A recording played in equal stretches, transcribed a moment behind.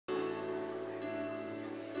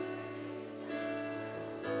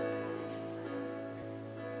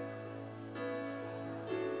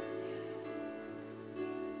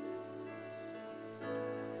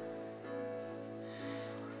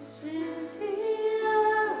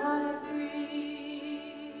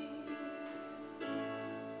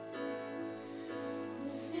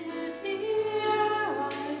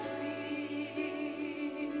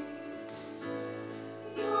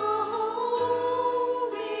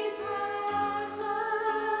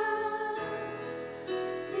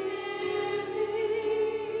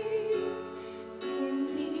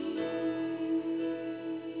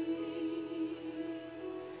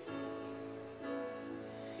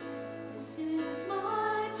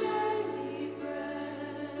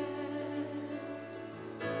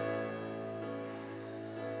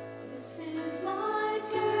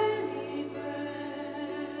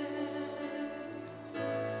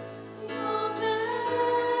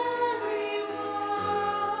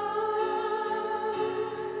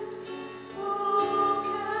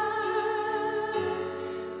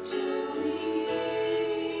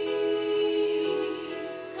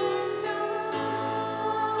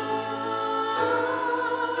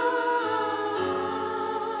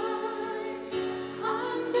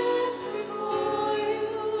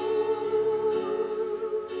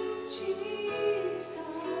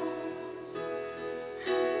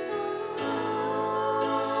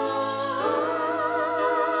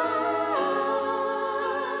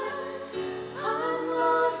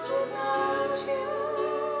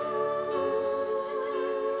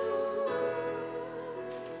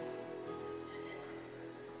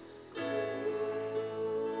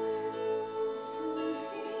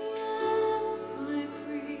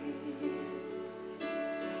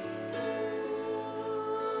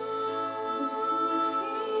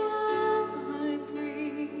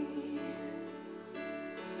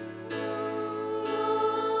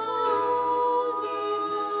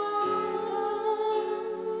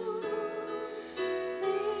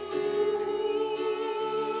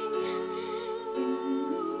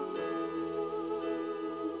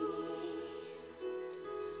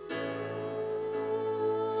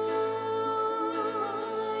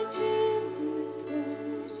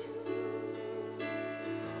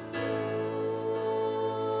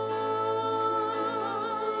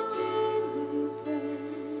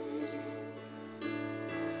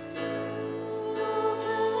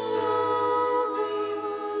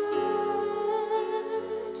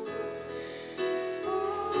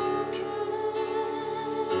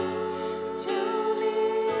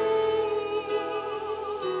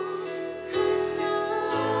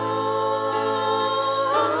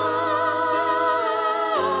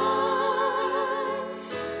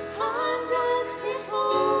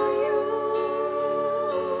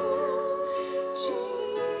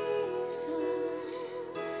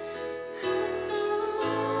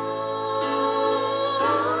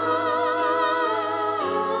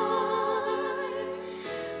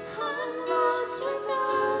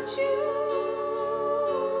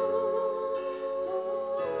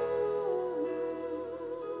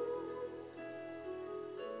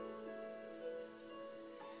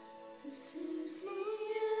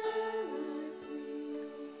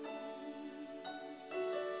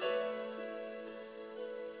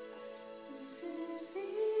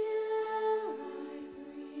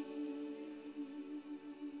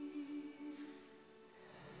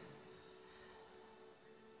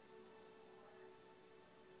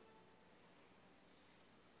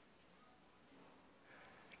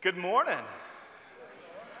Good morning.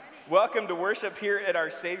 Welcome to worship here at our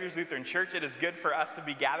Savior's Lutheran Church. It is good for us to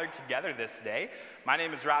be gathered together this day. My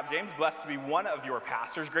name is Rob James, blessed to be one of your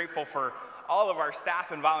pastors, grateful for all of our staff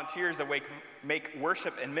and volunteers that make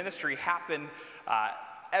worship and ministry happen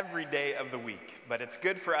every day of the week. But it's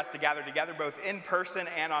good for us to gather together both in person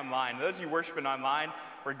and online. Those of you worshiping online,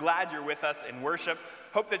 we're glad you're with us in worship.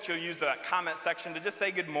 Hope that you'll use the comment section to just say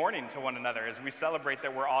good morning to one another as we celebrate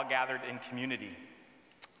that we're all gathered in community.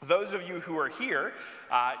 Those of you who are here,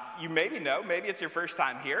 you maybe know, maybe it's your first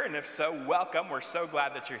time here, and if so, welcome. We're so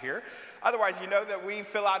glad that you're here. Otherwise, you know that we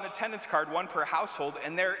fill out an attendance card, one per household,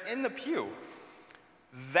 and they're in the pew.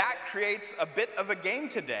 That creates a bit of a game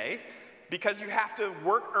today because you have to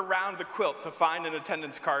work around the quilt to find an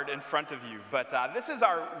attendance card in front of you. But this is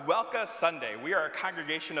our Welka Sunday. We are a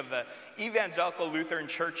congregation of the Evangelical Lutheran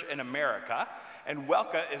Church in America, and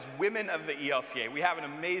Welka is Women of the ELCA. We have an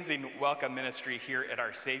amazing Welka ministry here at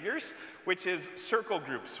our Savior's, which is circle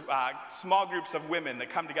groups, small groups of women that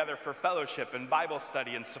come together for fellowship and Bible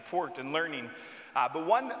study and support and learning. But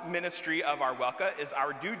one ministry of our Welka is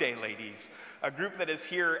our Due Day Ladies, a group that is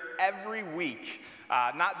here every week,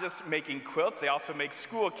 not just making quilts, they also make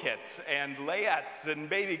school kits and layettes and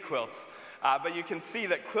baby quilts. But you can see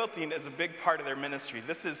that quilting is a big part of their ministry.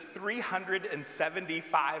 This is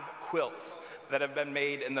 375 quilts that have been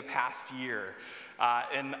made in the past year.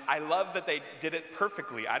 And I love that they did it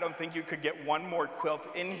perfectly. I don't think you could get one more quilt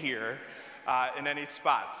in here in any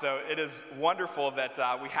spot. So it is wonderful that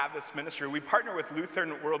we have this ministry. We partner with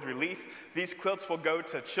Lutheran World Relief. These quilts will go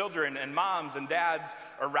to children and moms and dads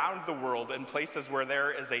around the world in places where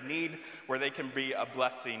there is a need, where they can be a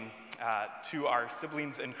blessing to our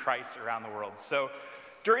siblings in Christ around the world. So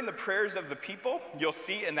during the prayers of the people, you'll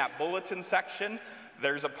see in that bulletin section,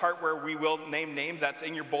 there's a part where we will name names. That's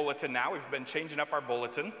in your bulletin now. We've been changing up our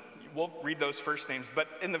bulletin. we'll read those first names. But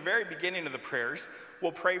in the very beginning of the prayers,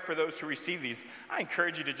 we'll pray for those who receive these. I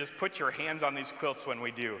encourage you to just put your hands on these quilts when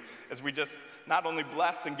we do, as we just not only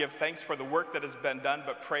bless and give thanks for the work that has been done,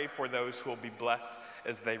 but pray for those who will be blessed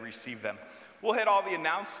as they receive them. We'll hit all the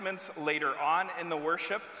announcements later on in the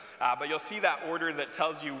worship, but you'll see that order that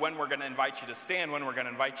tells you when we're going to invite you to stand, when we're going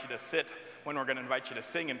to invite you to sit, when we're going to invite you to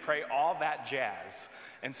sing and pray, all that jazz.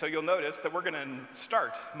 And so you'll notice that we're going to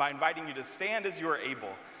start by inviting you to stand as you are able.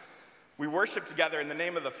 We worship together in the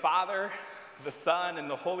name of the Father, the Son, and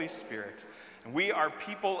the Holy Spirit. And we are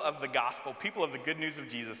people of the gospel, people of the good news of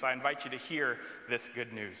Jesus. I invite you to hear this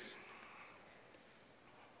good news.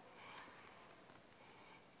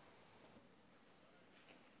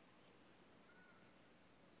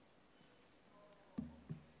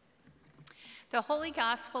 The Holy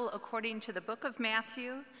Gospel according to the book of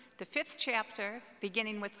Matthew, the 5th chapter,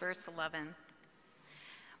 beginning with verse 11.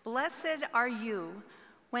 Blessed are you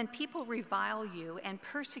when people revile you and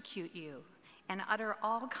persecute you and utter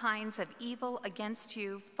all kinds of evil against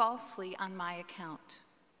you falsely on my account.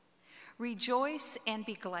 Rejoice and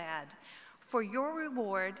be glad, for your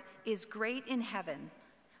reward is great in heaven,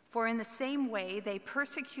 for in the same way they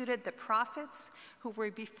persecuted the prophets who were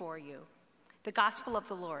before you. The Gospel of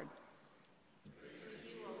the Lord.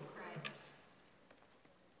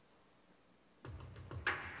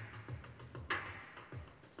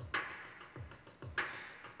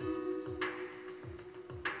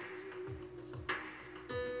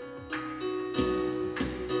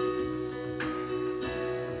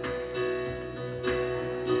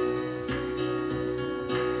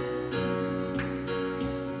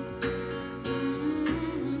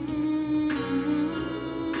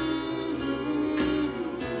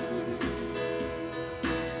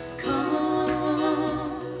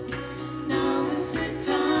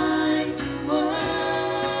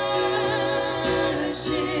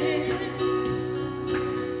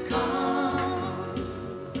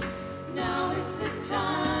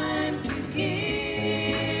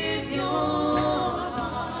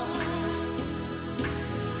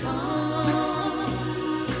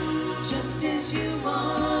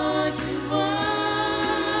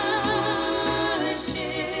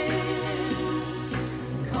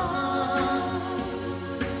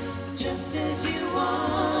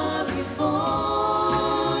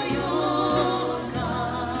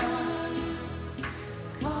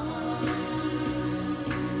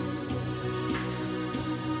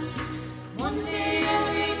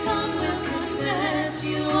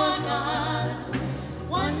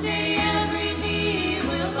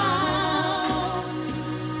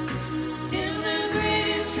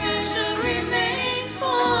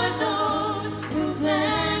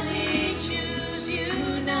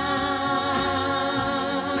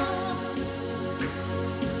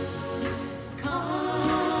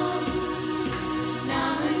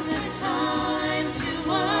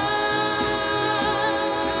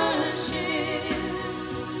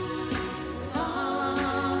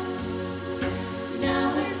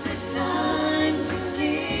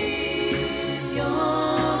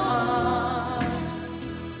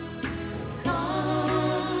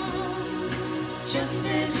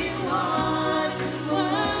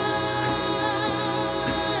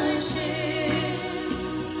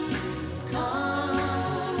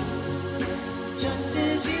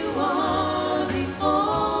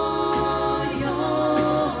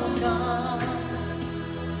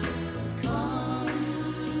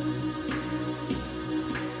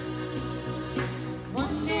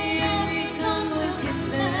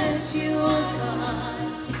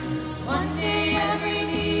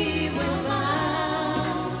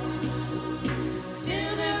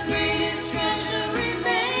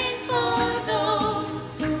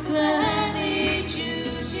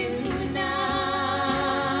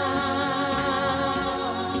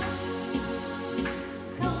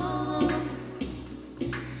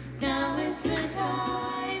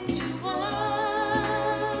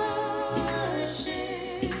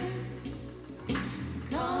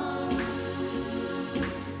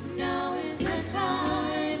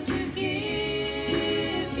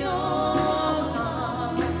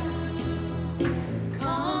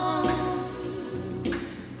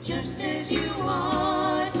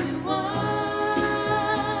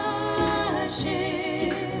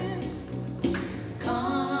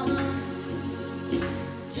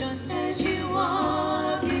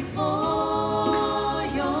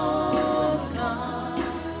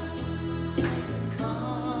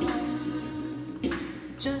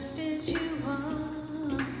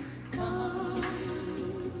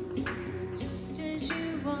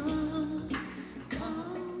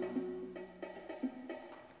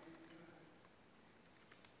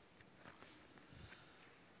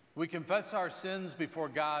 We confess our sins before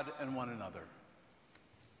God and one another.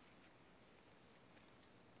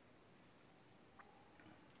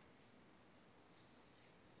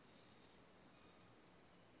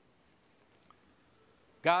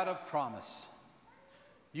 God of promise,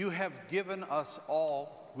 you have given us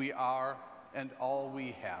all we are and all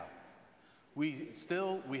we have. We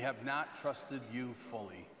have not trusted you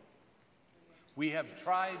fully. We have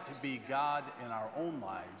tried to be God in our own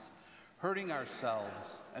lives, hurting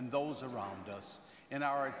ourselves and those around us in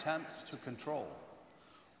our attempts to control.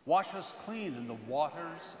 Wash us clean in the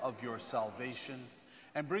waters of your salvation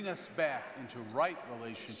and bring us back into right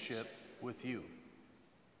relationship with you.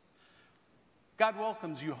 God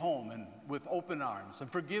welcomes you home and with open arms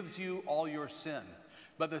and forgives you all your sin.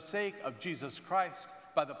 By the sake of Jesus Christ,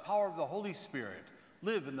 by the power of the Holy Spirit,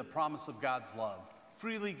 live in the promise of God's love,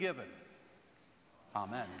 freely given.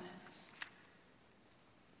 Amen.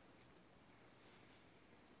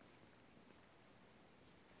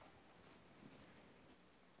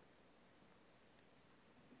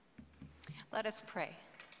 Let us pray.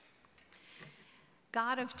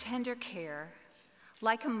 God of tender care,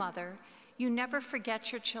 like a mother, you never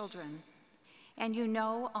forget your children, and you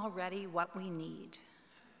know already what we need.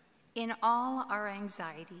 In all our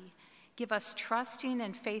anxiety, give us trusting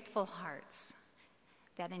and faithful hearts,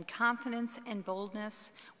 that in confidence and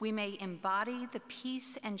boldness we may embody the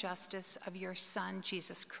peace and justice of your Son,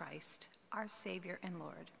 Jesus Christ, our Savior and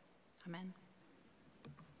Lord. Amen.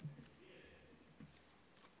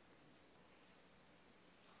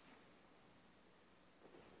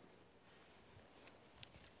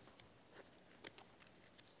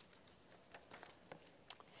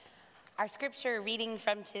 Our scripture reading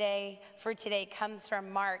for today comes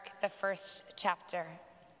from Mark, the 1st chapter.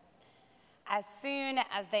 As soon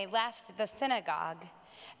as they left the synagogue,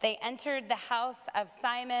 they entered the house of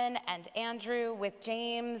Simon and Andrew with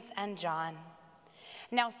James and John.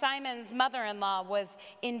 Now Simon's mother-in-law was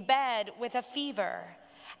in bed with a fever,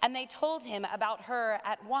 and they told him about her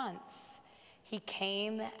at once. He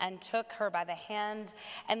came and took her by the hand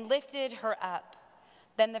and lifted her up.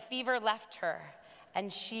 Then the fever left her,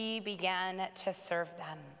 and she began to serve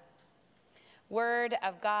them. Word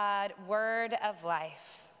of God, word of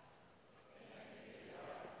life.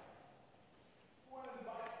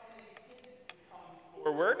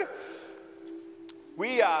 Forward.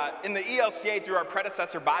 We, in the ELCA, through our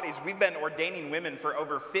predecessor bodies, we've been ordaining women for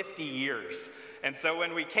over 50 years. And so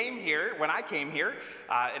when I came here,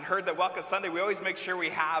 and heard that Welcome Sunday, we always make sure we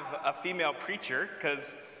have a female preacher,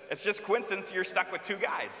 because it's just coincidence you're stuck with two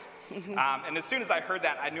guys. And as soon as I heard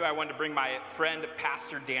that, I knew I wanted to bring my friend,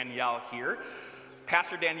 Pastor Danielle, here.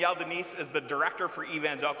 Pastor Danielle Denise is the Director for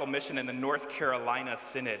Evangelical Mission in the North Carolina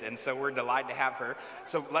Synod, and so we're delighted to have her.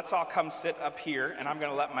 So let's all come sit up here, and I'm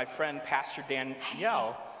going to let my friend, Pastor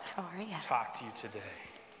Danielle, talk to you today.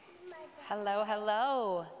 Hello,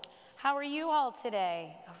 hello. How are you all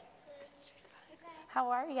today? Oh, she's fine.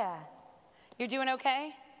 How are you? You're doing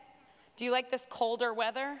okay? Do you like this colder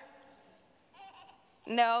weather?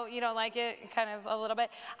 No, you don't like it? Kind of a little bit.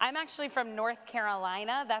 I'm actually from North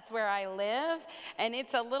Carolina. That's where I live, and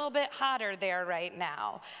it's a little bit hotter there right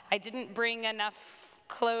now. I didn't bring enough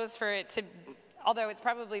clothes for it to, although it's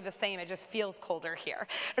probably the same, it just feels colder here,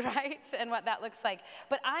 right? And what that looks like.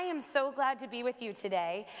 But I am so glad to be with you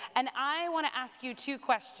today, and I want to ask you two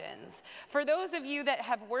questions. For those of you that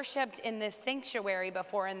have worshiped in this sanctuary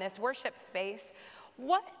before, in this worship space,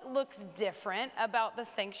 what looks different about the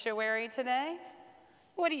sanctuary today?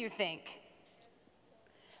 What do you think?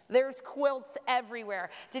 There's quilts everywhere.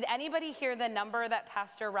 Did anybody hear the number that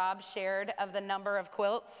Pastor Rob shared of the number of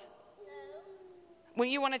quilts? No. Well,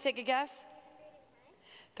 you want to take a guess?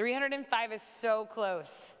 305 is so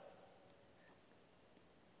close.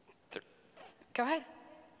 Go ahead.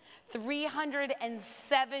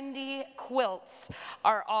 370 quilts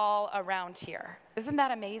are all around here. Isn't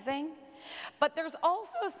that amazing? But there's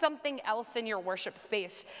also something else in your worship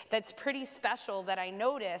space that's pretty special that I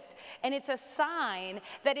noticed, and it's a sign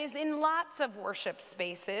that is in lots of worship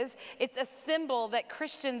spaces. It's a symbol that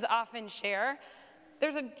Christians often share.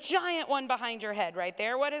 There's a giant one behind your head right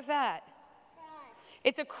there. What is that? Cross.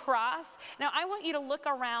 It's a cross. Now, I want you to look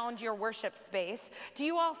around your worship space. Do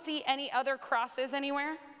you all see any other crosses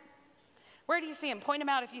anywhere? Where do you see them? Point them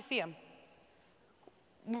out if you see them.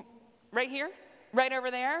 Right here? Right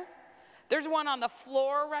over there? There's one on the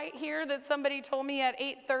floor right here that somebody told me at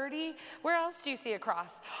 8:30. Where else do you see a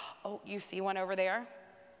cross? Oh, you see one over there?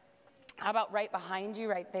 How about right behind you,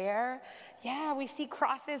 right there? Yeah, we see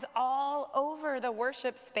crosses all over the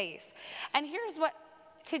worship space. And here's what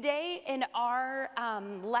today in our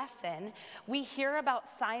lesson, we hear about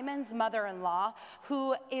Simon's mother-in-law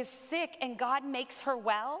who is sick and God makes her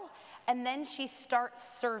well, and then she starts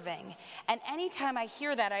serving. And anytime I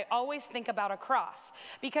hear that, I always think about a cross,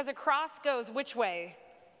 because a cross goes which way?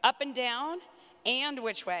 Up and down, and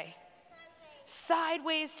which way?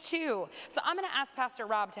 Sideways too. So I'm going to ask Pastor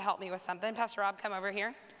Rob to help me with something. Pastor Rob, come over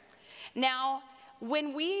here. Now,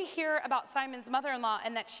 when we hear about Simon's mother-in-law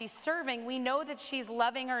and that she's serving, we know that she's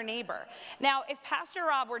loving her neighbor. Now, if Pastor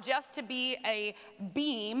Rob were just to be a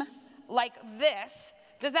beam like this,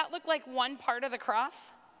 does that look like one part of the cross?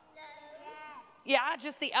 Yeah,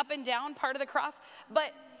 just the up and down part of the cross.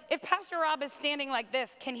 But if Pastor Rob is standing like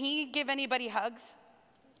this, can he give anybody hugs?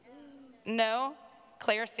 No?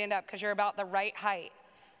 Claire, stand up because you're about the right height.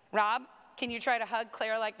 Rob, can you try to hug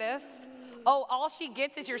Claire like this? Oh, all she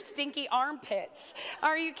gets is your stinky armpits.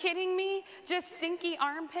 Are you kidding me? Just stinky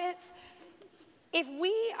armpits? If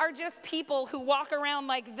we are just people who walk around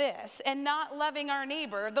like this and not loving our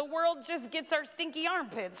neighbor, the world just gets our stinky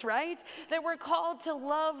armpits, right? That we're called to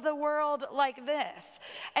love the world like this.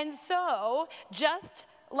 And so, just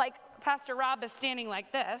like Pastor Rob is standing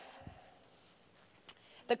like this,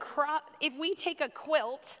 if we take a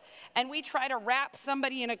quilt and we try to wrap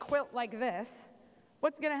somebody in a quilt like this,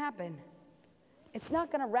 what's going to happen? It's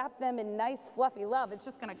not going to wrap them in nice, fluffy love. It's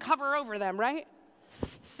just going to cover over them, right?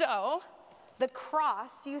 So, the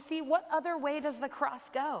cross, do you see what other way does the cross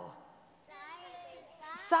go?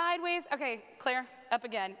 Sideways. Okay, Claire, up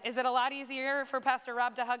again. Is it a lot easier for Pastor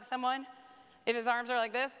Rob to hug someone if his arms are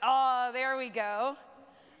like this? Oh, there we go.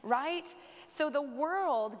 Right? So the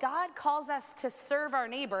world, God calls us to serve our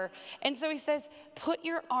neighbor. And so he says, put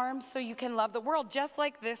your arms so you can love the world, just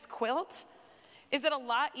like this quilt. Is it a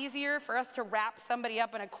lot easier for us to wrap somebody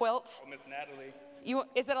up in a quilt? Oh, Miss Natalie.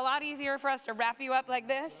 Is it a lot easier for us to wrap you up like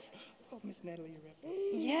this? Oh, Miss Natalie, you're wrapped up.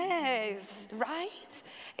 Yes, right?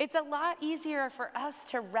 It's a lot easier for us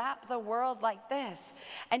to wrap the world like this.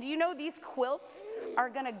 And do you know these quilts are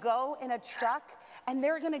going to go in a truck, and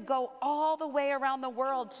they're going to go all the way around the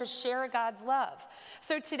world to share God's love.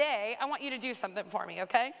 So today, I want you to do something for me,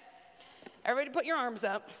 okay? Everybody put your arms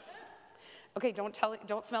up. Okay,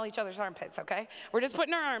 don't smell each other's armpits, okay? We're just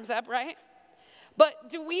putting our arms up, right? But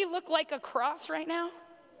do we look like a cross right now?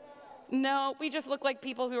 No, we just look like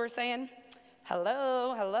people who are saying,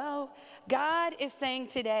 hello, hello. God is saying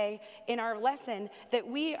today in our lesson that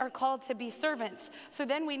we are called to be servants. So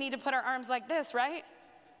then we need to put our arms like this, right?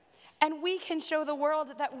 And we can show the world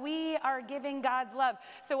that we are giving God's love.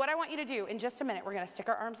 So what I want you to do, in just a minute, we're going to stick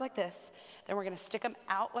our arms like this. Then we're going to stick them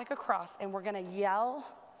out like a cross, and we're going to yell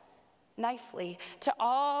nicely to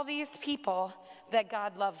all these people that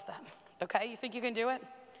God loves them. Okay, you think you can do it?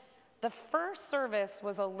 The first service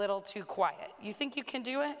was a little too quiet. You think you can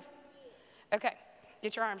do it? Okay,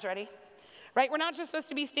 get your arms ready. Right, we're not just supposed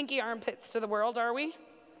to be stinky armpits to the world, are we?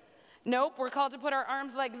 Nope, we're called to put our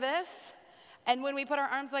arms like this. And when we put our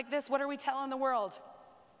arms like this, what are we telling the world?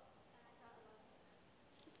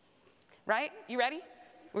 Right, you ready?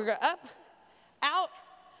 We're going up, out,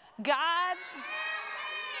 God.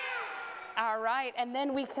 All right, and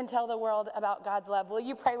then we can tell the world about God's love. Will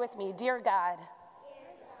you pray with me? Dear God,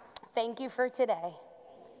 thank you for today.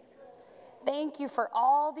 Thank you for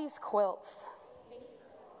all these quilts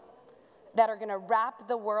that are going to wrap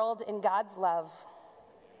the world in God's love.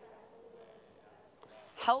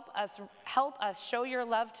 Help us show your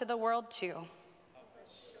love to the world too.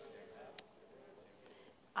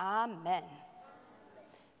 Amen.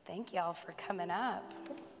 Thank y'all for coming up.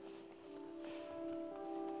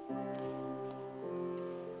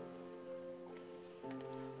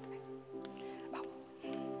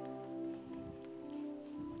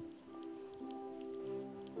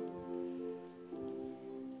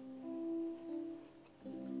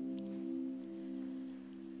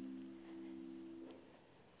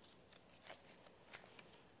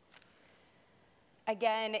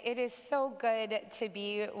 Again, it is so good to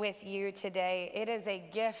be with you today. It is a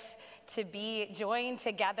gift to be joined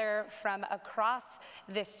together from across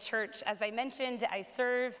this church. As I mentioned, I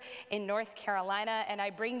serve in North Carolina, and I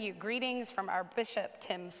bring you greetings from our Bishop,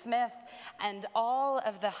 Tim Smith, and all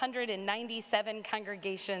of the 197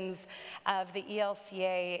 congregations of the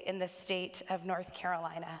ELCA in the state of North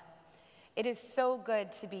Carolina. It is so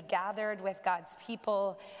good to be gathered with God's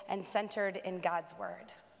people and centered in God's word.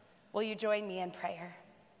 Will you join me in prayer?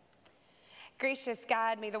 Gracious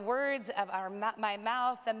God, may the words of my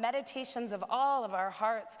mouth, the meditations of all of our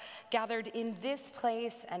hearts gathered in this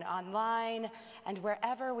place and online and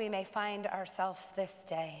wherever we may find ourselves this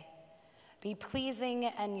day be pleasing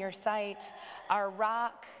in your sight, our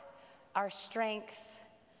rock, our strength,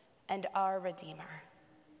 and our Redeemer.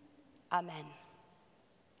 Amen.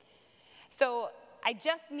 So I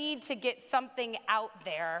just need to get something out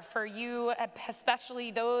there for you,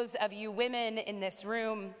 especially those of you women in this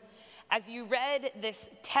room. As you read this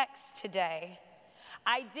text today,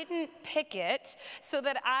 I didn't pick it so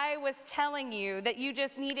that I was telling you that you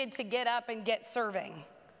just needed to get up and get serving.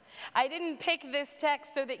 I didn't pick this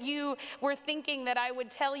text so that you were thinking that I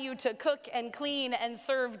would tell you to cook and clean and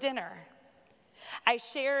serve dinner. I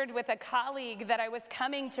shared with a colleague that I was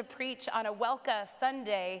coming to preach on a Welka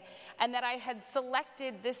Sunday and that I had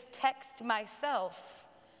selected this text myself.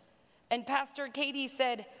 And Pastor Katie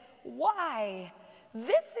said, "Why?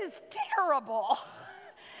 This is terrible."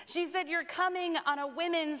 She said, "You're coming on a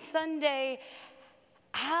Women's Sunday.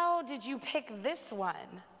 How did you pick this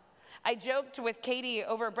one?" I joked with Katie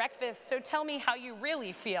over breakfast, "So tell me how you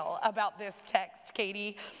really feel about this text,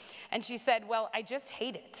 Katie." And she said, "Well, I just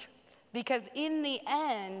hate it. Because in the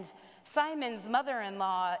end, Simon's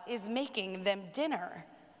mother-in-law is making them dinner,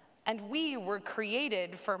 and we were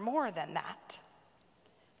created for more than that."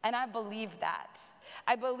 And I believe that.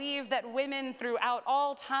 I believe that women throughout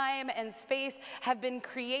all time and space have been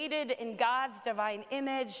created in God's divine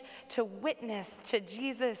image to witness to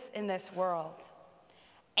Jesus in this world.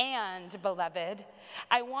 And, beloved,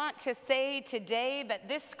 I want to say today that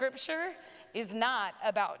this scripture is not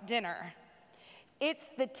about dinner. It's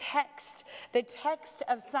the text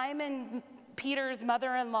of Simon Peter's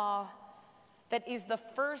mother-in-law that is the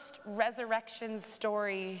first resurrection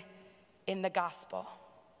story in the gospel.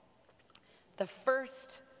 The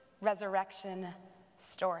first resurrection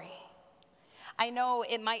story. I know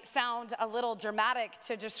it might sound a little dramatic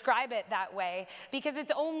to describe it that way because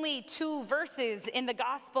it's only 2 verses in the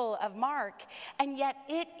Gospel of Mark, and yet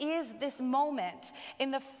it is this moment in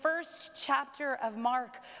the first chapter of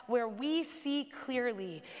Mark where we see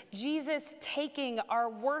clearly Jesus taking our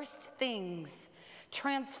worst things,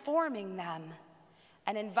 transforming them,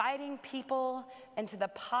 and inviting people into the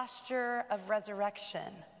posture of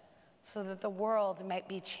resurrection so that the world might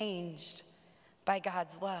be changed by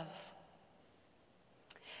God's love.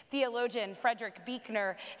 Theologian Frederick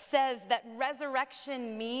Buechner says that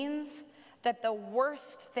resurrection means that the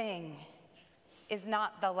worst thing is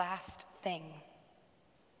not the last thing.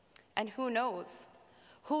 And who knows?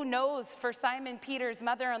 Who knows for Simon Peter's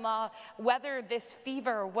mother-in-law whether this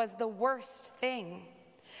fever was the worst thing?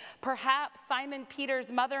 Perhaps Simon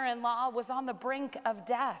Peter's mother-in-law was on the brink of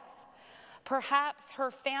death. Perhaps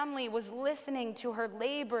her family was listening to her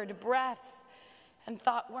labored breath and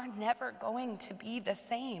thought, "We're never going to be the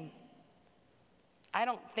same." I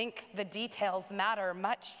don't think the details matter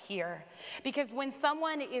much here, because when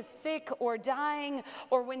someone is sick or dying,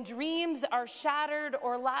 or when dreams are shattered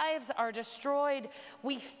or lives are destroyed,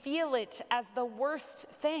 we feel it as the worst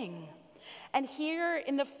thing. And here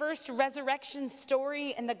in the first resurrection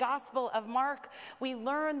story in the Gospel of Mark, we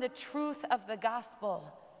learn the truth of the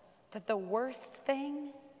gospel, that the worst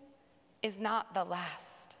thing is not the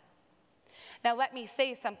last. Now let me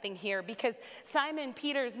say something here, because Simon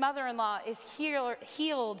Peter's mother-in-law is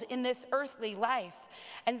healed in this earthly life,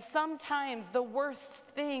 and sometimes the worst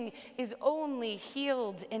thing is only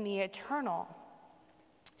healed in the eternal.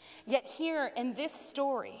 Yet here in this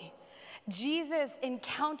story, Jesus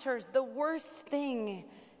encounters the worst thing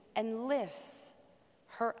and lifts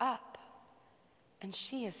her up, and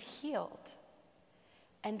she is healed.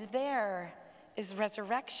 And there is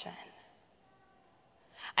resurrection.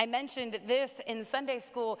 I mentioned this in Sunday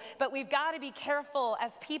school, but we've got to be careful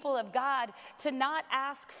as people of God to not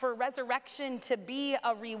ask for resurrection to be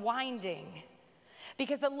a rewinding.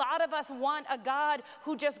 Because a lot of us want a God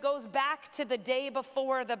who just goes back to the day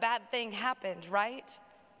before the bad thing happened, right?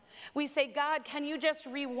 We say, "God, can you just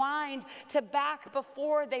rewind to back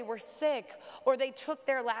before they were sick, or they took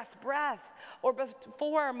their last breath, or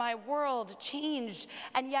before my world changed?"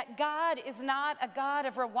 And yet God is not a God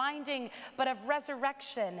of rewinding, but of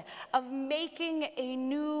resurrection, of making a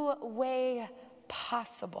new way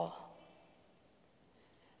possible.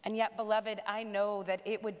 And yet, beloved, I know that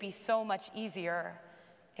it would be so much easier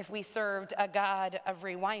if we served a God of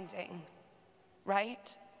rewinding,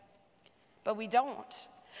 right? But we don't.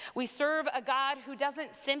 We serve a God who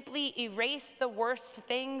doesn't simply erase the worst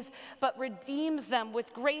things, but redeems them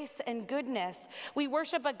with grace and goodness. We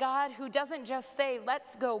worship a God who doesn't just say,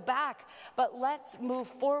 "Let's go back," but let's move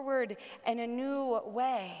forward in a new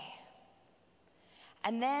way.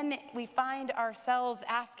 And then we find ourselves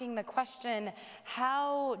asking the question,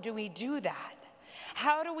 how do we do that?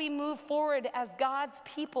 How do we move forward as God's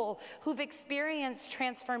people who've experienced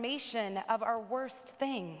transformation of our worst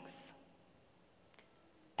things?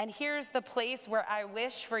 And here's the place where I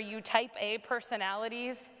wish for you type A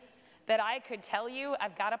personalities that I could tell you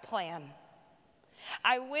I've got a plan.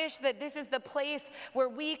 I wish that this is the place where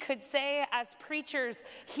we could say as preachers,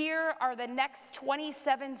 here are the next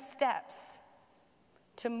 27 steps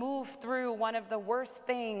to move through one of the worst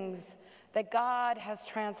things that God has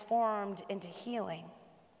transformed into healing.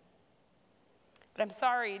 But I'm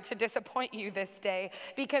sorry to disappoint you this day,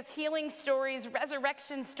 because healing stories,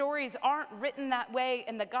 resurrection stories aren't written that way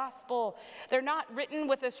in the gospel. They're not written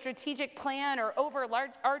with a strategic plan or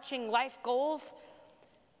overarching life goals.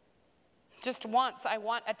 Just once, I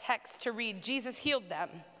want a text to read, Jesus healed them,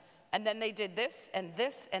 and then they did this and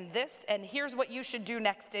this and this, and here's what you should do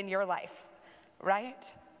next in your life, right?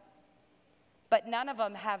 But none of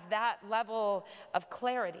them have that level of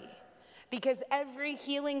clarity, because every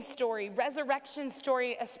healing story, resurrection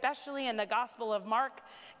story, especially in the Gospel of Mark,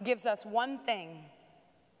 gives us one thing: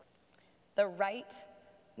 the right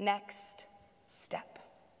next step.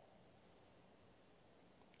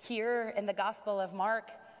 Here in the Gospel of Mark,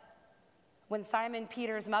 when Simon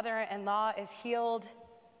Peter's mother-in-law is healed,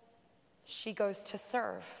 she goes to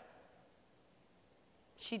serve.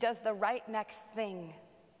 She does the right next thing.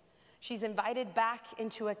 She's invited back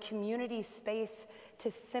into a community space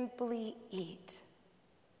to simply eat.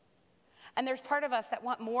 And there's part of us that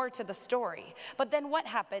want more to the story. But then what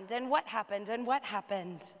happened, and what happened, and what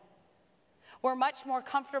happened? We're much more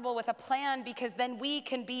comfortable with a plan because then we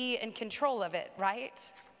can be in control of it,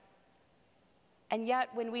 right? And yet,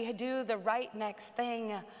 when we do the right next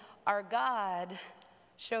thing, our God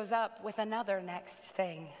shows up with another next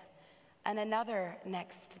thing and another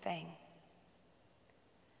next thing.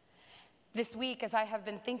 This week, as I have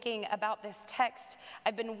been thinking about this text,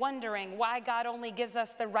 I've been wondering why God only gives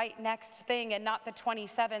us the right next thing and not the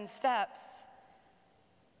 27 steps.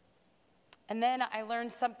 And then I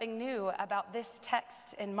learned something new about this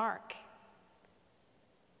text in Mark,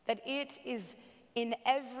 that it is in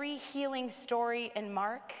every healing story in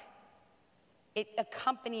Mark, it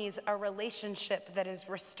accompanies a relationship that is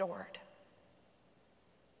restored.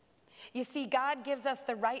 You see, God gives us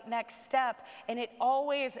the right next step, and it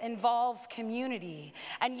always involves community.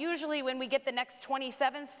 And usually when we get the next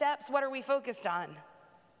 27 steps, what are we focused on?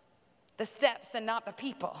 The steps and not the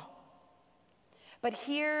people. But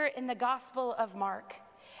here in the Gospel of Mark,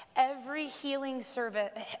 every healing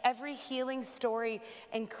story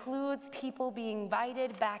includes people being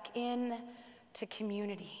invited back in to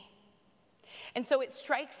community. And so it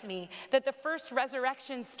strikes me that the first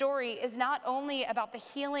resurrection story is not only about the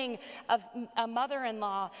healing of a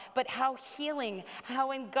mother-in-law, but how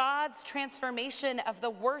in God's transformation of the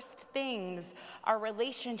worst things, our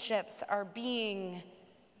relationships are being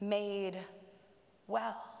made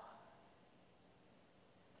well.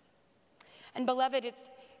 And beloved,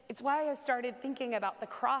 it's why I started thinking about the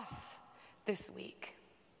cross this week.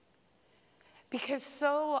 Because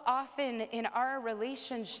so often in our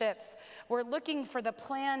relationships, we're looking for the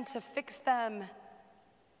plan to fix them.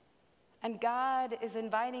 And God is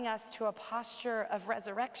inviting us to a posture of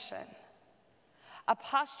resurrection. A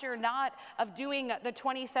posture not of doing the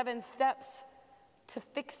 27 steps to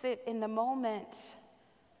fix it in the moment,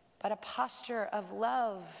 but a posture of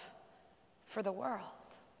love for the world.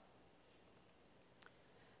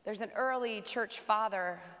 There's an early church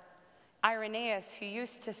father, Irenaeus, who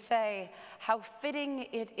used to say how fitting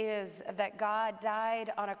it is that God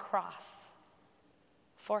died on a cross,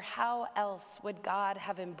 for how else would God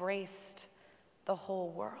have embraced the whole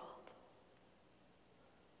world?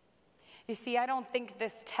 You see, I don't think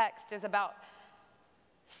this text is about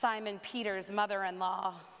Simon Peter's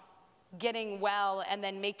mother-in-law getting well and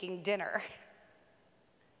then making dinner.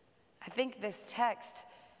 I think this text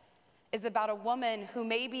is about a woman who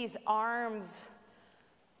maybe's arms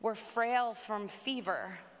were frail from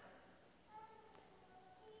fever,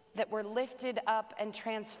 that were lifted up and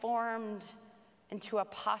transformed into a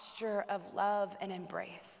posture of love and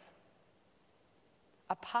embrace,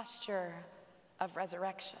 a posture of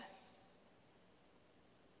resurrection.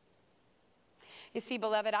 You see,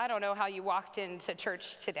 beloved, I don't know how you walked into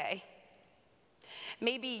church today.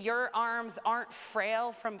 Maybe your arms aren't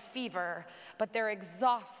frail from fever, but they're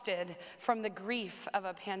exhausted from the grief of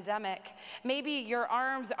a pandemic. Maybe your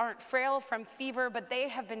arms aren't frail from fever, but they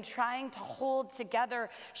have been trying to hold together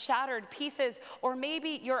shattered pieces. Or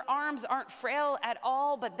maybe your arms aren't frail at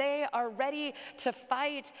all, but they are ready to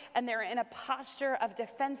fight, and they're in a posture of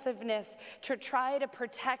defensiveness to try to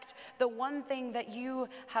protect the one thing that you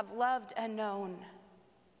have loved and known.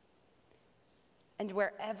 And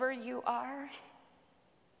wherever you are,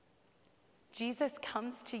 Jesus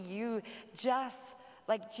comes to you just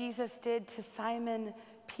like Jesus did to Simon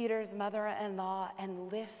Peter's mother-in-law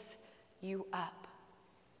and lifts you up.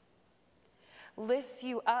 lifts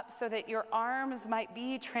you up so that your arms might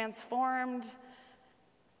be transformed,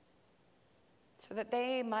 so that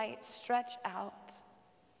they might stretch out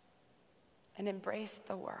and embrace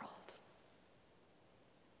the world.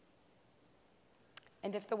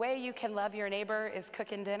 And if the way you can love your neighbor is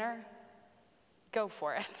cooking dinner, go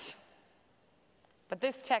for it. But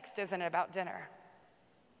this text isn't about dinner.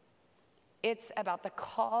 It's about the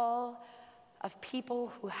call of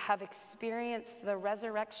people who have experienced the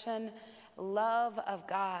resurrection love of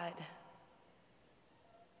God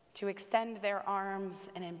to extend their arms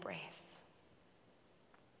and embrace.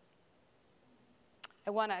 I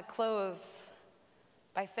want to close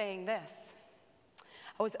by saying this.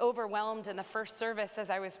 I was overwhelmed in the first service as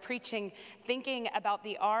I was preaching, thinking about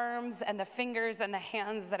the arms and the fingers and the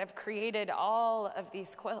hands that have created all of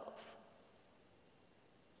these quilts.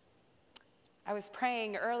 I was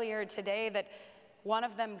praying earlier today that one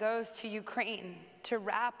of them goes to Ukraine to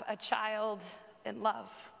wrap a child in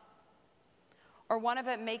love. Or one of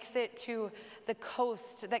it makes it to the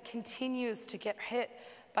coast that continues to get hit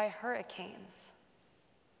by hurricanes.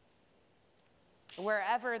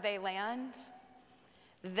 Wherever they land,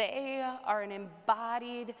 they are an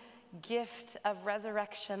embodied gift of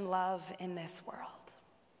resurrection love in this world.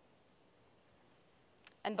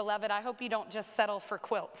 And beloved, I hope you don't just settle for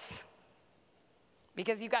quilts,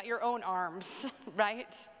 because you got your own arms,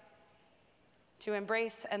 right? To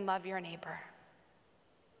embrace and love your neighbor.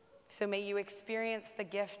 So may you experience the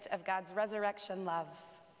gift of God's resurrection love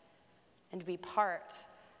and be part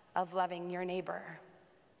of loving your neighbor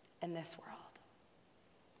in this world.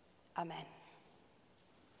 Amen.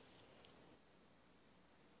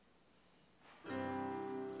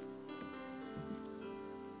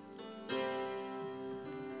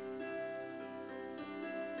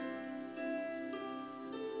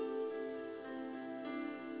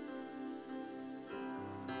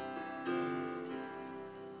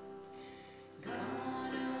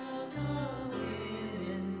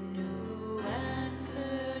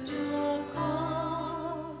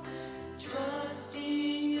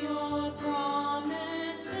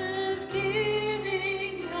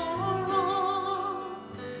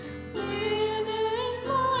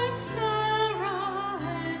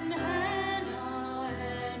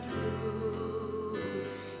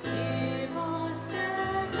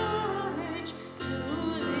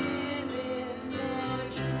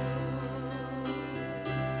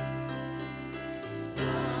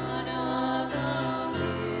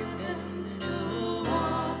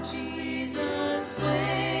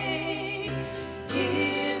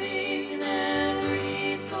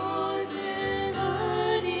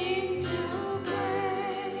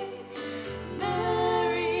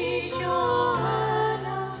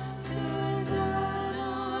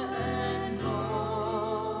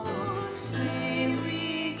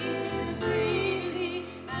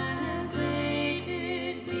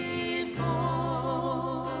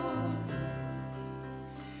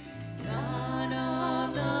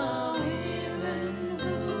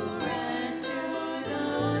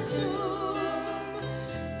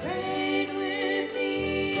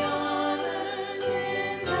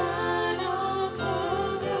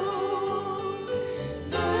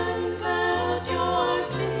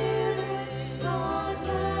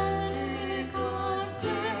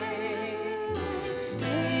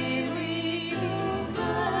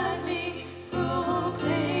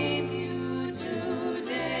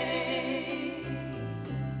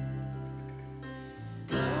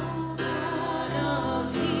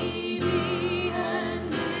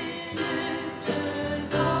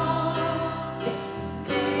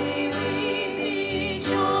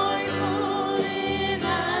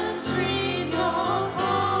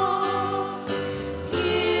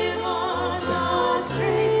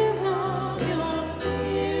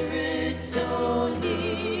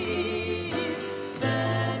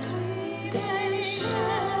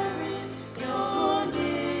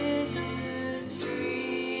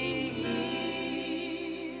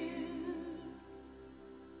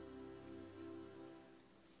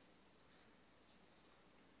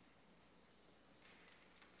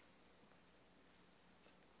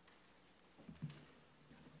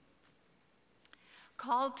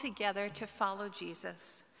 Called together to follow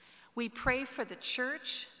Jesus, we pray for the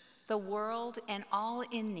church, the world, and all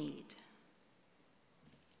in need.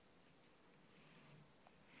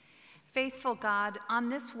 Faithful God, on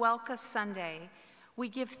this Welcome Sunday, we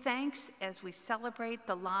give thanks as we celebrate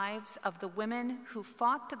the lives of the women who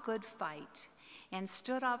fought the good fight and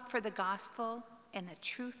stood up for the gospel and the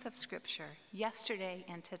truth of Scripture yesterday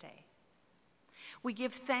and today. We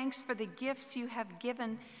give thanks for the gifts you have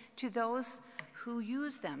given to those who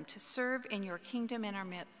use them to serve in your kingdom in our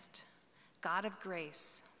midst. God of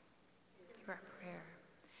grace, hear our prayer.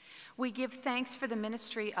 We give thanks for the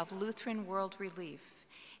ministry of Lutheran World Relief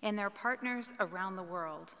and their partners around the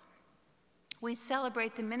world. We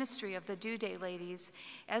celebrate the ministry of the Due Day Ladies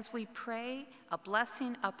as we pray a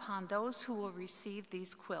blessing upon those who will receive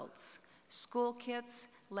these quilts, school kits,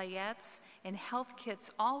 layettes, and health kits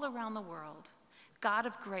all around the world. God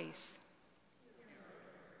of grace,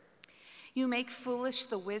 you make foolish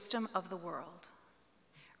the wisdom of the world.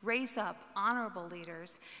 Raise up honorable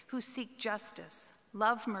leaders who seek justice,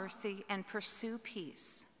 love mercy, and pursue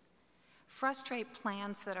peace. Frustrate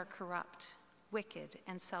plans that are corrupt, wicked,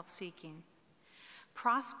 and self-seeking.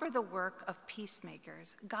 Prosper the work of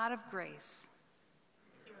peacemakers, God of grace.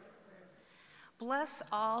 Bless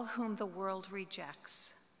all whom the world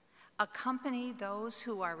rejects. Accompany those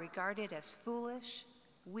who are regarded as foolish,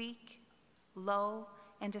 weak, low,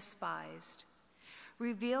 and despised.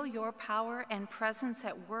 Reveal your power and presence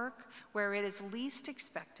at work where it is least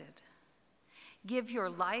expected. Give your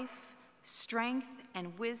life, strength,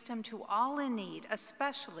 and wisdom to all in need,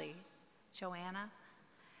 especially Joanna,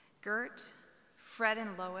 Gert, Fred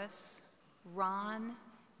and Lois, Ron,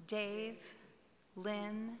 Dave,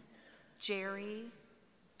 Lynn, Jerry,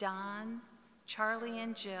 Don, Charlie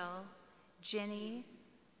and Jill, Ginny,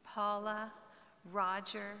 Paula,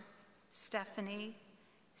 Roger, Stephanie,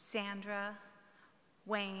 Sandra,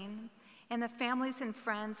 Wayne, and the families and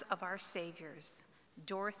friends of our Saviors,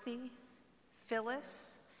 Dorothy,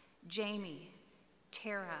 Phyllis, Jamie,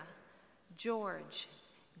 Tara, George,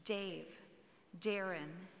 Dave, Darren,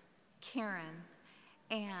 Karen,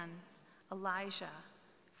 Anne, Elijah,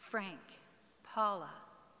 Frank, Paula.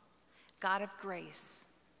 God of grace,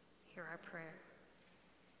 hear our prayer.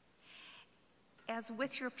 As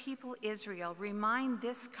with your people Israel, remind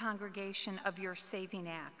this congregation of your saving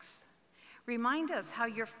acts. Remind us how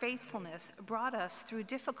your faithfulness brought us through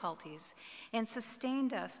difficulties and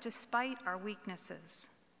sustained us despite our weaknesses.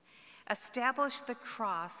 Establish the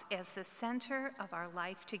cross as the center of our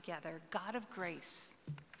life together, God of grace.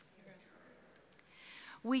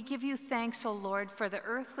 We give you thanks, O Lord, for the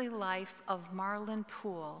earthly life of Marlon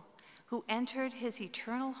Poole, who entered his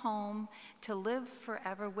eternal home to live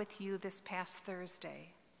forever with you this past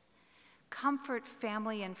Thursday. Comfort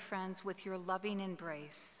family and friends with your loving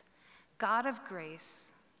embrace. God of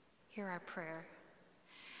grace, hear our prayer.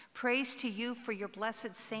 Praise to you for your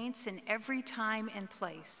blessed saints in every time and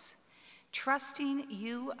place. Trusting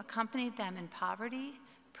you accompanied them in poverty,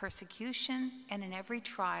 persecution, and in every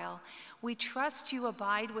trial. We trust you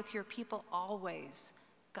abide with your people always.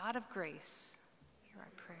 God of grace, hear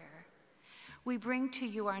our prayer. We bring to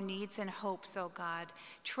you our needs and hopes, O God,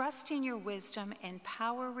 trusting your wisdom and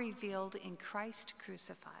power revealed in Christ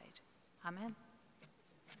crucified. Amen.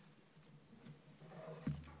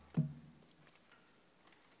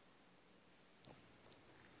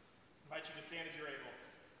 I invite you to stand as you're able.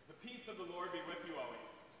 The peace of the Lord be with you always.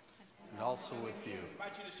 And also with you. I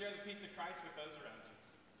invite you to share the peace of Christ with those around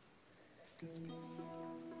you.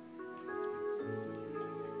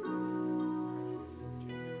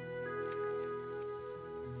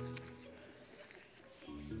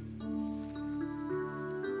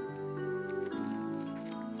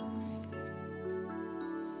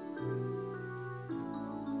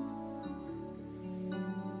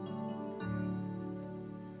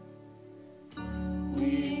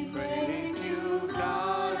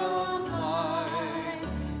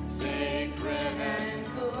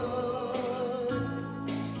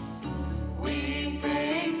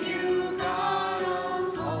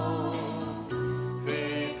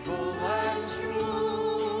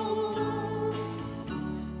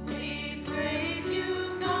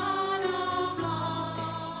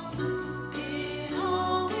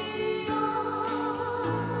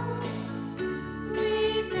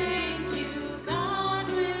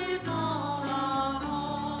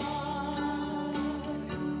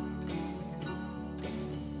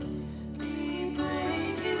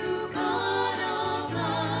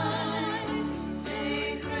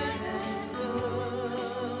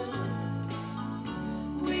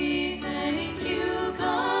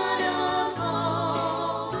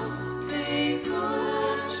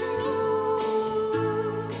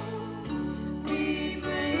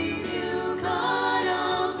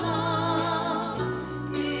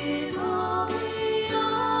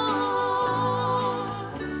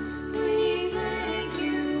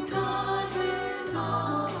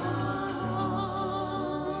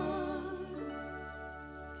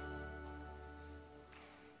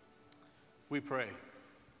 We pray.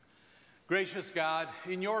 Gracious God,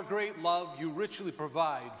 in your great love, you richly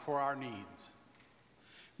provide for our needs.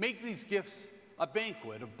 Make these gifts a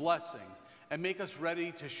banquet of blessing and make us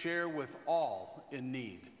ready to share with all in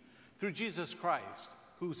need. Through Jesus Christ,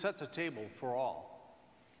 who sets a table for all.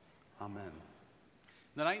 Amen.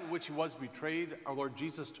 The night in which he was betrayed, our Lord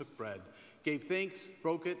Jesus took bread, gave thanks,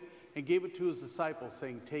 broke it, and gave it to his disciples,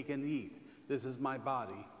 saying, "Take and eat. This is my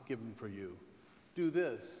body given for you. Do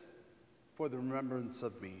this for the remembrance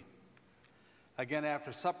of me." Again,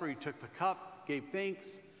 after supper, he took the cup, gave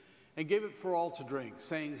thanks, and gave it for all to drink,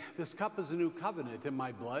 saying, "This cup is a new covenant in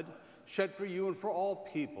my blood, shed for you and for all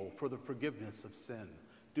people for the forgiveness of sin.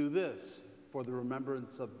 Do this for the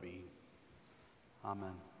remembrance of me."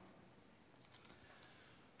 Amen.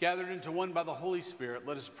 Gathered into one by the Holy Spirit,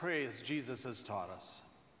 let us pray as Jesus has taught us.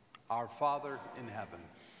 Our Father in heaven,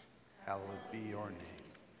 hallowed be your name.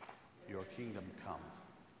 Your kingdom come,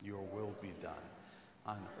 your will be done,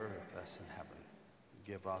 on earth as in heaven.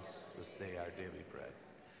 Give us this day our daily bread,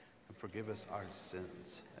 and forgive us our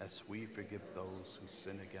sins as we forgive those who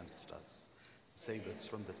sin against us. Save us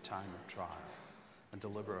from the time of trial, and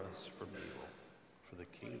deliver us from evil. For the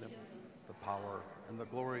kingdom, the power, and the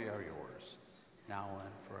glory are yours, now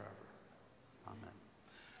and forever. Amen.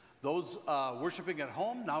 Those worshiping at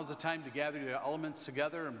home, now's the time to gather your elements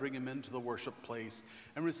together and bring them into the worship place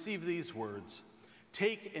and receive these words.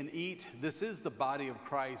 Take and eat. This is the body of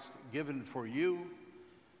Christ given for you.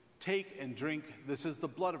 Take and drink. This is the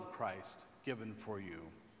blood of Christ given for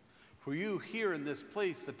you. For you here in this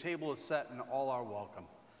place, the table is set and all are welcome.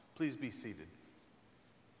 Please be seated.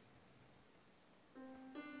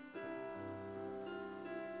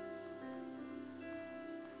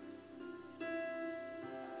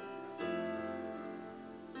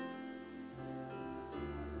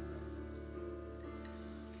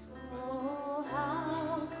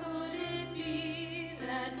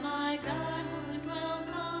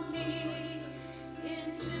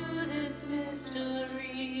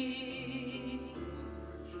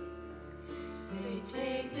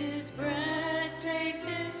 Take this bread, take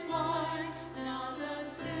this wine, now the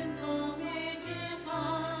simple may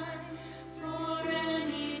depart, for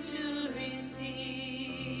any to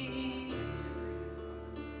receive.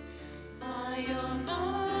 By your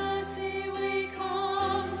mercy we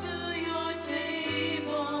come to your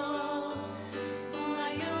table,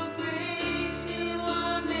 by your grace you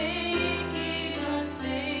are making us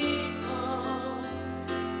faithful.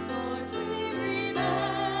 Lord, we remember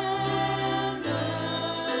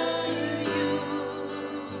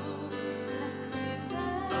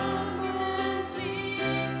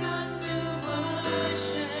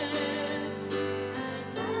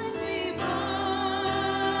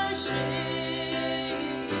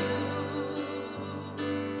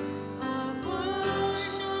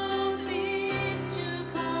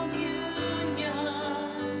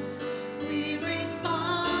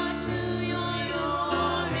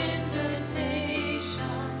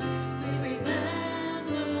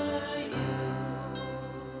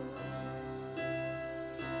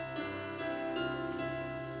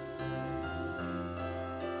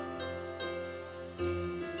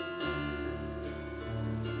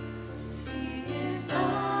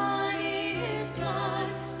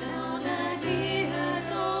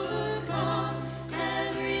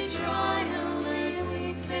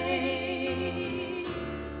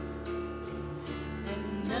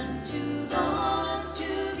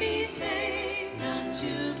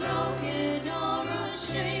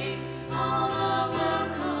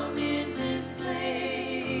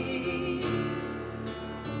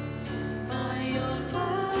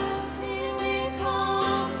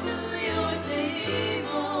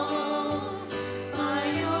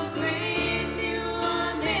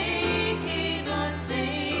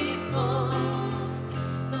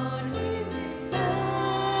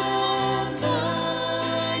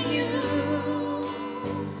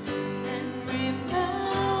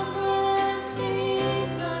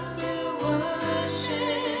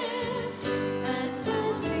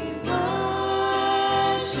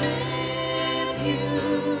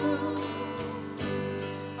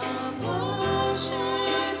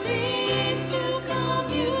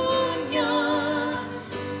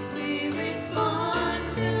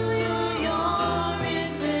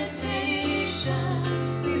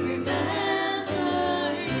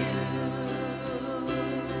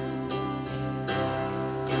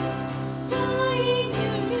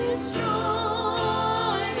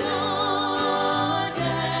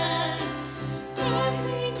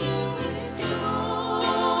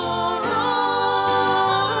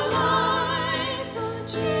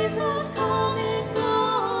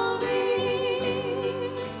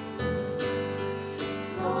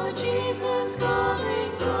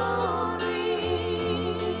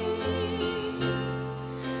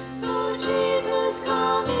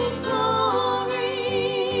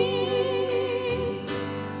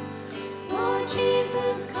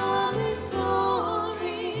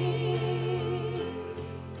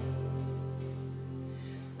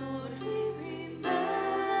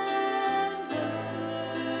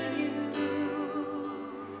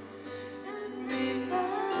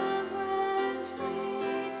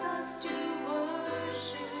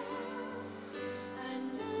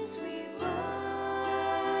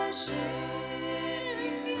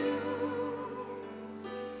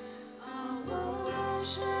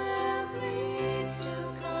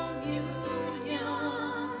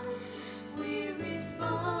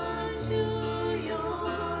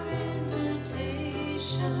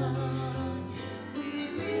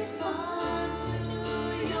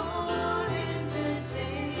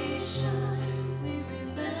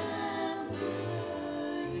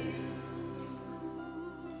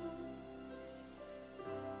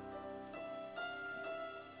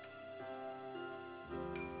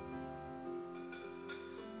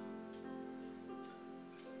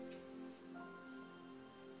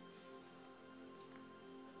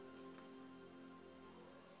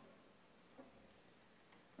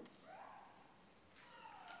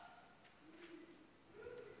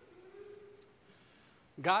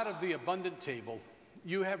God of the abundant table,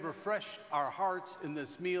 you have refreshed our hearts in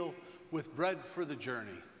this meal with bread for the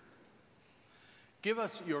journey. Give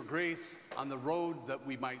us your grace on the road that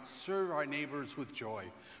we might serve our neighbors with joy,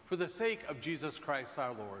 for the sake of Jesus Christ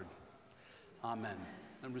our Lord. Amen.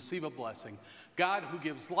 And receive a blessing. God, who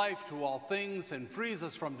gives life to all things and frees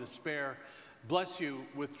us from despair, bless you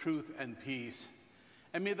with truth and peace.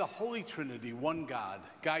 And may the Holy Trinity, one God,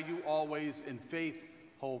 guide you always in faith,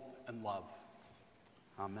 hope, and love.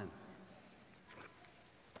 Amen.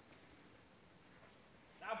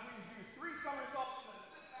 Now please do 3 somersaults and then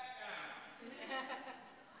sit back down.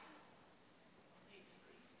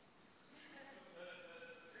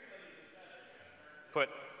 Put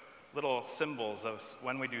little symbols of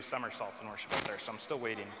when we do somersaults in worship up there, so I'm still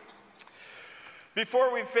waiting.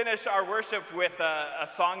 Before we finish our worship with a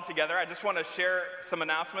song together, I just want to share some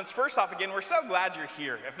announcements. First off, again, we're so glad you're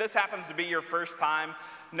here. If this happens to be your first time,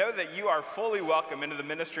 know that you are fully welcome into the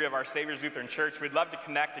ministry of our Savior's Lutheran Church. We'd love to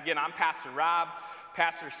connect. Again, I'm Pastor Rob.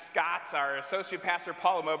 Pastor Scott, our associate pastor,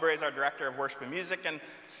 Paula Mowbray is our director of worship and music, and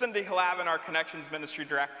Cindy Halavin, our connections ministry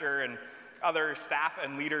director, and other staff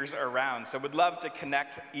and leaders around. So we'd love to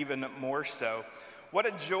connect even more so. What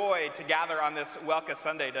a joy to gather on this Welka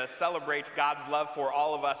Sunday to celebrate God's love for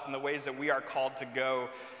all of us and the ways that we are called to go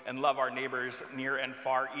and love our neighbors near and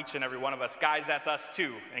far, each and every one of us. Guys, that's us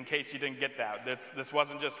too, in case you didn't get that. This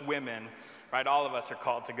wasn't just women, right? All of us are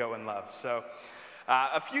called to go and love. So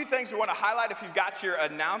a few things we want to highlight if you've got your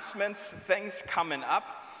announcements, things coming up.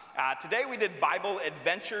 Today we did Bible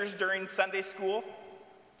adventures during Sunday school.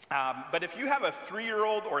 But if you have a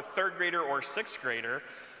 3-year-old or 3rd grader or 6th grader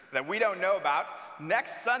that we don't know about,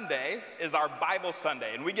 next Sunday is our Bible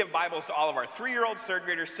Sunday, and we give Bibles to all of our 3-year-olds, 3rd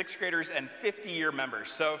graders, 6th graders, and 50-year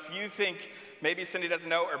members. So if you think maybe Cindy doesn't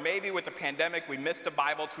know, or maybe with the pandemic we missed a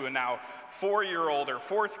Bible to a now 4-year-old or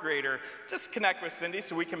 4th grader, just connect with Cindy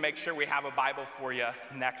so we can make sure we have a Bible for you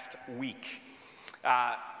next week.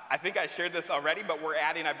 I think I shared this already, but we're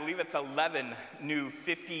adding, I believe it's 11 new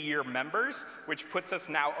 50-year members, which puts us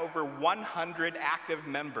now over 100 active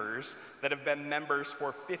members that have been members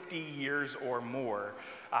for 50 years or more,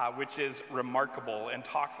 which is remarkable and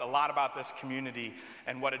talks a lot about this community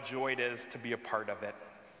and what a joy it is to be a part of it.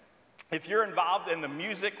 If you're involved in the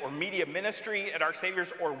music or media ministry at Our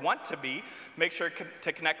Savior's or want to be, make sure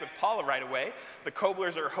to connect with Paula right away. The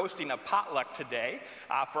Koblers are hosting a potluck today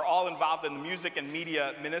for all involved in the music and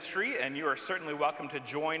media ministry, and you are certainly welcome to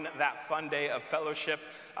join that fun day of fellowship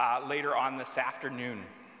later on this afternoon.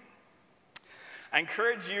 I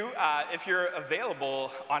encourage you, if you're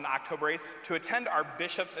available on October 8th, to attend our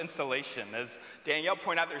bishop's installation. As Danielle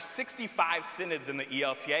pointed out, there's 65 synods in the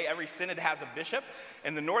ELCA. Every synod has a bishop,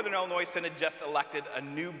 and the Northern Illinois Synod just elected a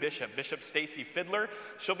new bishop, Bishop Stacy Fiddler.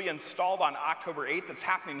 She'll be installed on October 8th. It's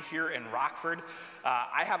happening here in Rockford.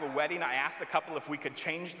 I have a wedding. I asked a couple if we could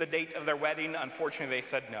change the date of their wedding. Unfortunately, they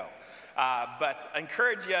said no. But I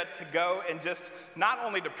encourage you to go and just not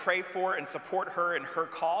only to pray for and support her in her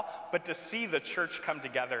call, but to see the church come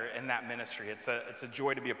together in that ministry. It's a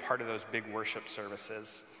joy to be a part of those big worship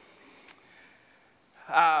services.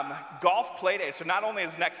 Golf play day. So not only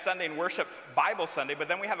is next Sunday in worship Bible Sunday, but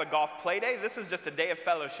then we have a golf play day. This is just a day of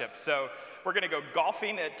fellowship. So we're going to go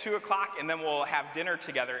golfing at 2 o'clock, and then we'll have dinner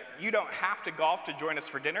together. You don't have to golf to join us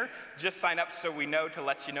for dinner. Just sign up so we know to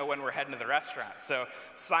let you know when we're heading to the restaurant. So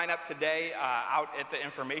sign up today out at the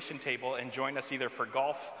information table and join us either for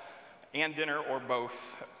golf and dinner or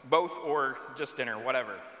both or just dinner,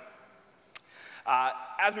 whatever.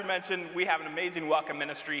 As we mentioned, we have an amazing welcome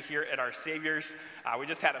ministry here at Our Saviors. We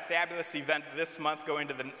just had a fabulous event this month going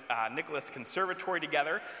to the Nicholas Conservatory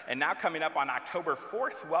together, and now coming up on October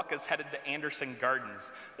 4th, Welka's headed to Anderson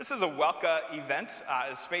Gardens. This is a Welka event.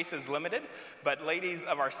 Space is limited, but ladies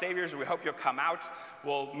of Our Saviors, we hope you'll come out.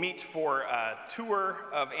 We'll meet for a tour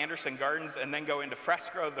of Anderson Gardens and then go into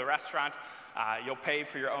Fresco, the restaurant. You'll pay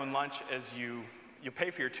for your own lunch as you pay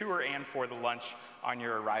for your tour and for the lunch on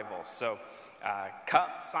your arrival. So come,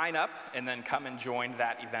 sign up, and then come and join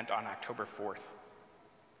that event on October 4th.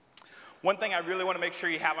 One thing I really want to make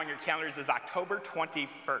sure you have on your calendars is October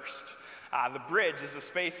 21st. The bridge is a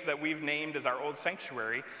space that we've named as our old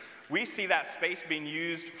sanctuary. We see that space being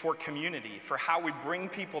used for community, for how we bring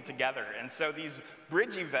people together. And so these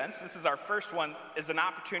bridge events, this is our first one, is an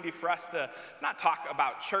opportunity for us to not talk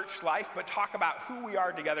about church life, but talk about who we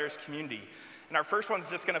are together as community. And our first one's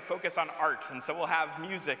just going to focus on art. And so we'll have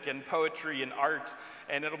music and poetry and art.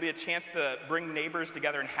 And it'll be a chance to bring neighbors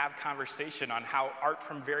together and have conversation on how art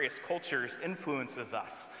from various cultures influences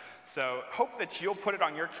us. So hope that you'll put it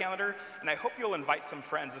on your calendar. And I hope you'll invite some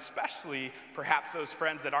friends, especially perhaps those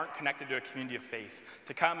friends that aren't connected to a community of faith,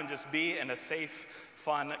 to come and just be in a safe,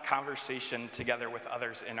 fun conversation together with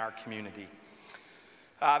others in our community.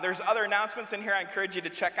 There's other announcements in here I encourage you to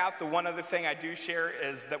check out. The one other thing I do share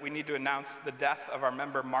is that we need to announce the death of our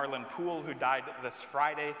member Marlon Poole, who died this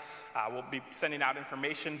Friday. We'll be sending out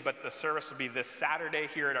information, but the service will be this Saturday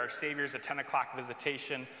here at Our Saviors, at 10 o'clock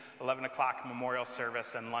visitation, 11 o'clock memorial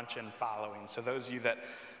service, and luncheon following. So those of you that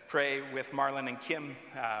pray with Marlon and Kim,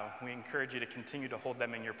 we encourage you to continue to hold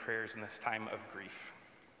them in your prayers in this time of grief.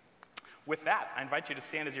 With that, I invite you to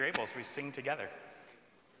stand as you're able as we sing together.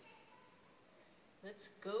 Let's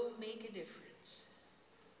go make a difference.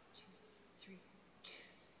 2, 3.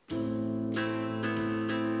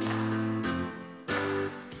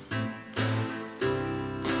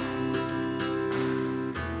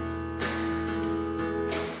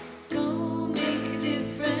 Go make a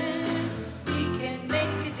difference. We can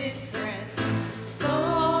make a difference.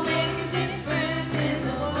 Go make a difference in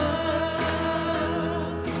the world.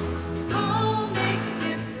 Go make a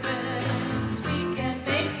difference. We can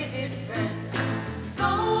make a difference.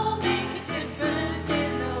 Go make a difference.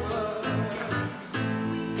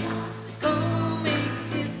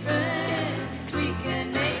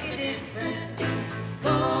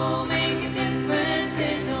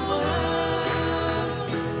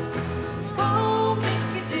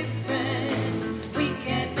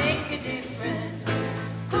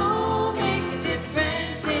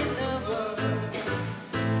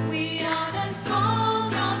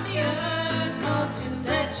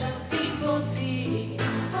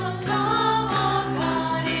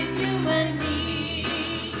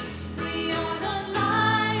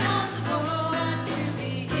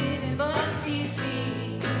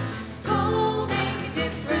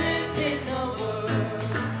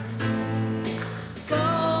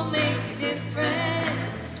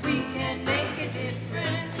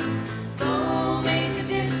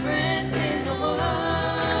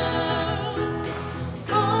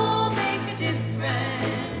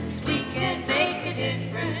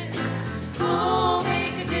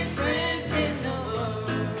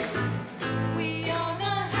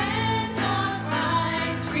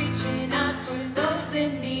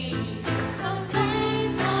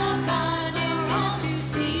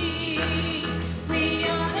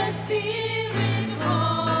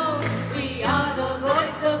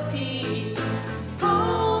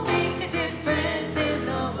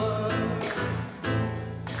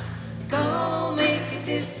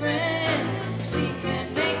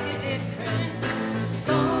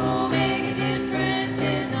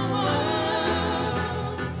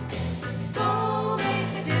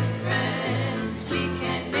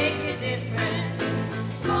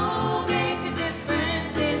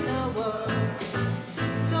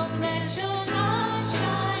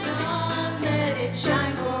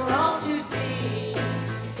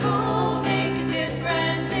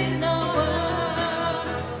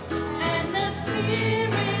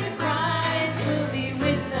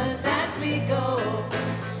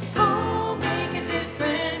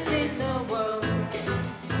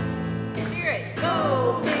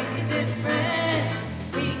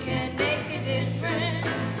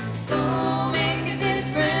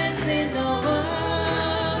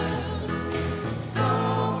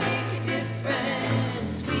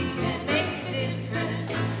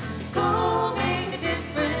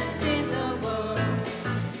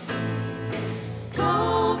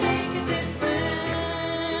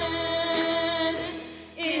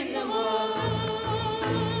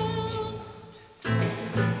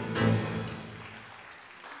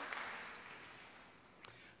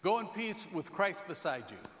 in peace with Christ beside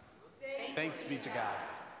you. Thanks be to God.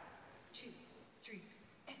 2, 3.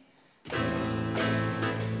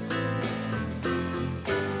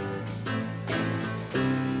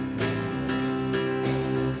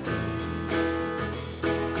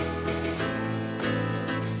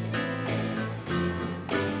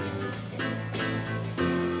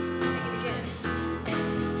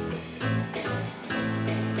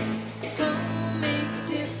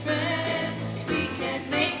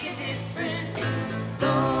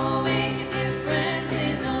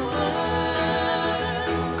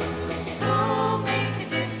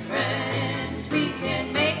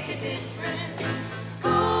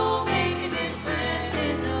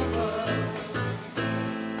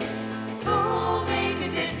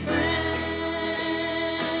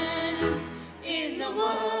 In the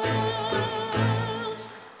world.